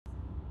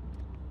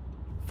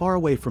Far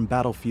away from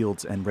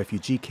battlefields and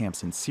refugee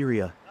camps in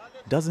Syria,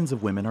 dozens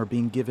of women are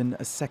being given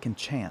a second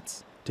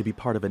chance to be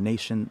part of a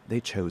nation they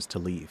chose to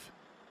leave.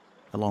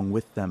 Along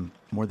with them,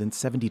 more than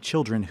 70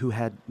 children who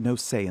had no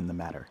say in the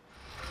matter.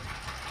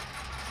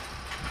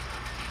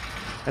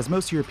 As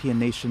most European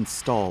nations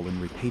stall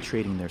in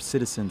repatriating their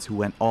citizens who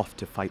went off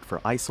to fight for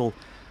ISIL,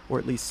 or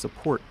at least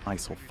support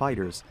ISIL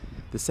fighters,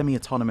 the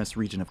semi-autonomous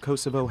region of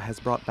Kosovo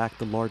has brought back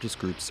the largest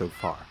group so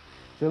far.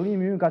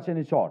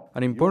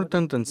 An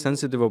important and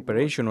sensitive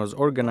operation was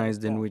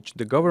organized in which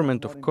the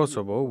government of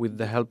Kosovo, with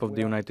the help of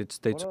the United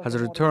States, has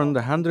returned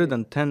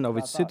 110 of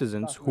its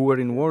citizens who were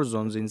in war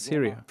zones in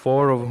Syria,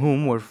 4 of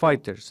whom were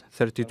fighters,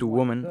 32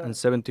 women and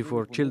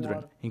 74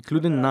 children,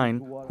 including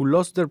 9 who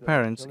lost their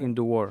parents in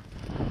the war.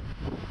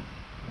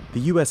 The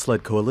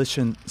US-led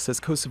coalition says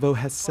Kosovo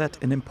has set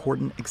an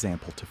important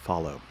example to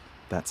follow.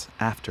 That's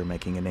after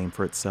making a name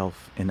for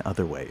itself in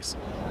other ways.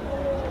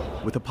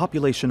 With a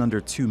population under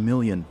 2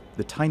 million,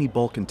 the tiny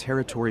Balkan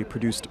territory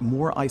produced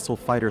more ISIL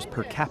fighters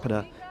per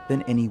capita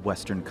than any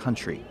Western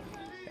country.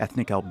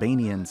 Ethnic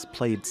Albanians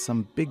played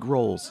some big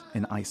roles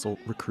in ISIL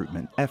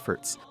recruitment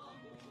efforts.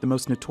 The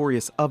most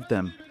notorious of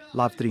them,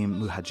 Lavdrim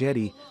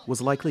Muhajeri,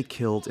 was likely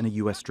killed in a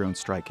US drone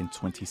strike in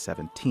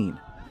 2017.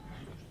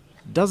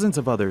 Dozens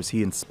of others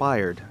he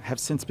inspired have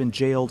since been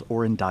jailed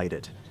or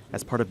indicted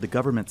as part of the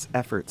government's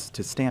efforts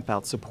to stamp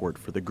out support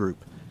for the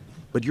group.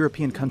 But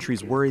European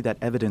countries worry that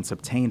evidence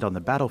obtained on the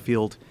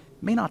battlefield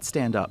may not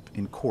stand up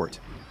in court,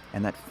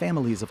 and that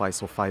families of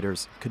ISIL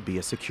fighters could be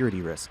a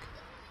security risk.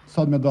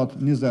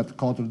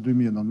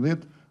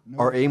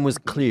 Our aim was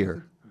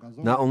clear,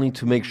 not only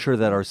to make sure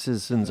that our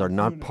citizens are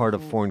not part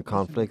of foreign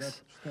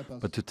conflicts,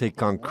 but to take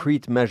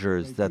concrete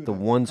measures that the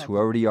ones who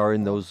already are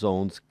in those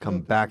zones come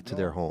back to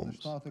their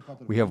homes.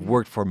 We have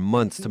worked for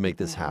months to make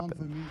this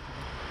happen.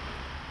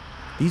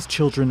 These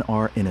children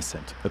are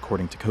innocent,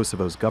 according to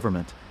Kosovo's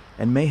government,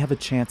 and may have a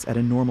chance at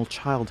a normal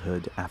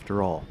childhood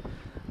after all.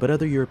 But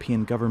other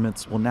European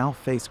governments will now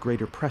face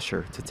greater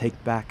pressure to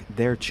take back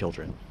their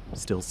children,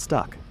 still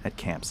stuck at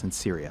camps in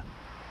Syria.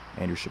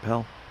 Andrew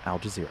Chappelle, Al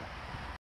Jazeera.